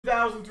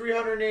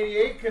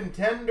2,388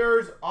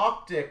 Contenders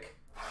Optic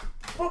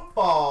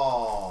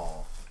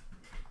Football.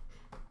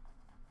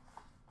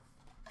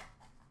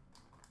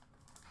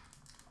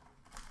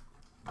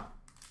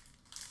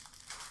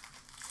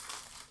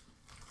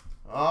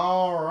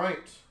 All right.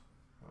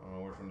 I don't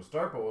know which one to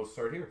start, but we'll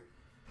start here.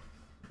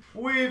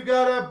 We've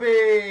got a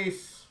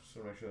base.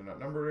 So make sure they're not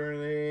numbered or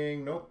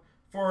anything. Nope.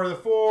 For the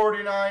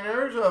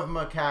 49ers of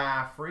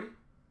McCaffrey.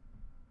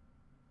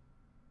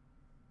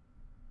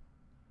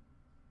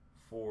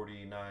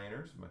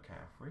 49ers,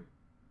 McCaffrey.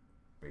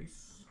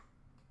 Base.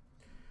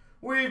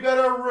 We've got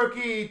a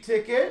rookie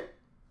ticket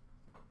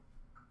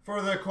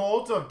for the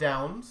Colts of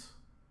Downs.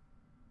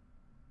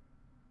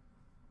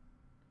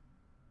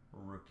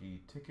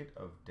 Rookie ticket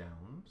of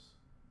Downs.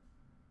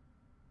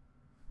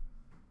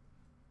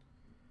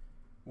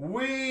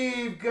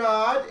 We've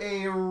got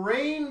a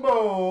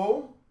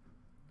rainbow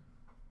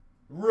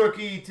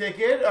rookie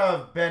ticket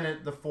of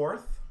Bennett the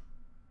Fourth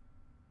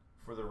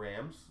for the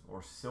Rams,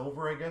 or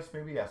silver, I guess,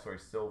 maybe. Yeah, sorry,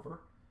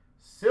 silver.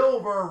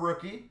 Silver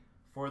rookie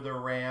for the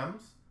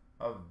Rams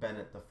of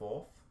Bennett the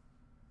Fourth.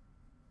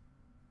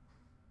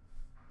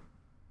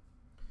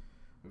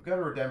 We've got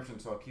a redemption,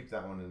 so I'll keep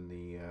that one in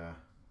the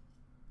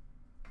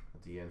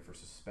at the end for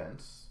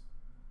suspense.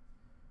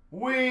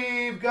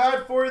 We've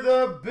got for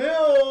the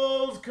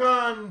Bills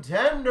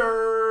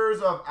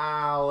Contenders of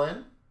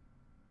Allen.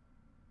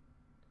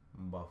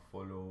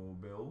 Buffalo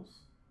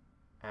Bills.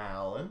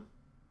 Allen.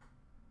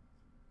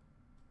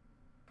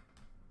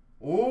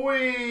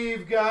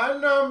 We've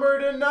got number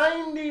to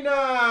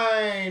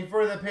 99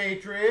 for the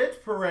Patriots,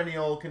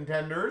 perennial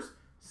contenders,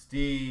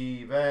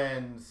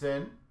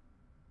 Stevenson.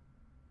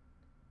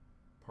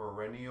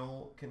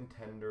 Perennial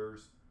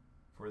contenders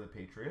for the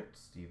Patriots,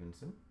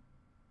 Stevenson.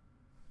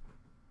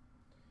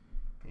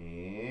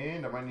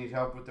 And I might need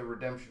help with the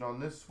redemption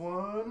on this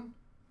one.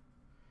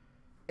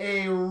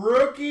 A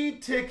rookie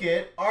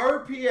ticket,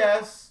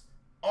 RPS,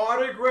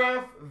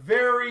 autograph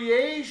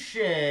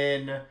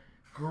variation,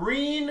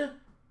 green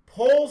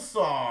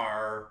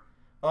Pulsar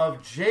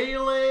of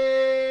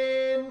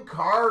Jalen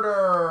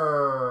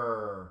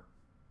Carter.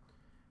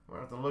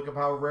 We'll have to look up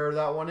how rare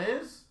that one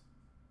is.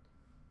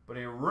 But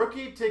a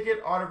rookie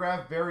ticket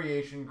autograph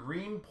variation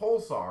green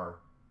Pulsar,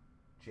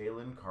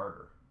 Jalen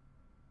Carter.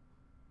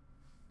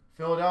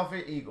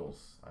 Philadelphia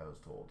Eagles, I was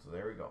told. So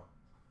there we go.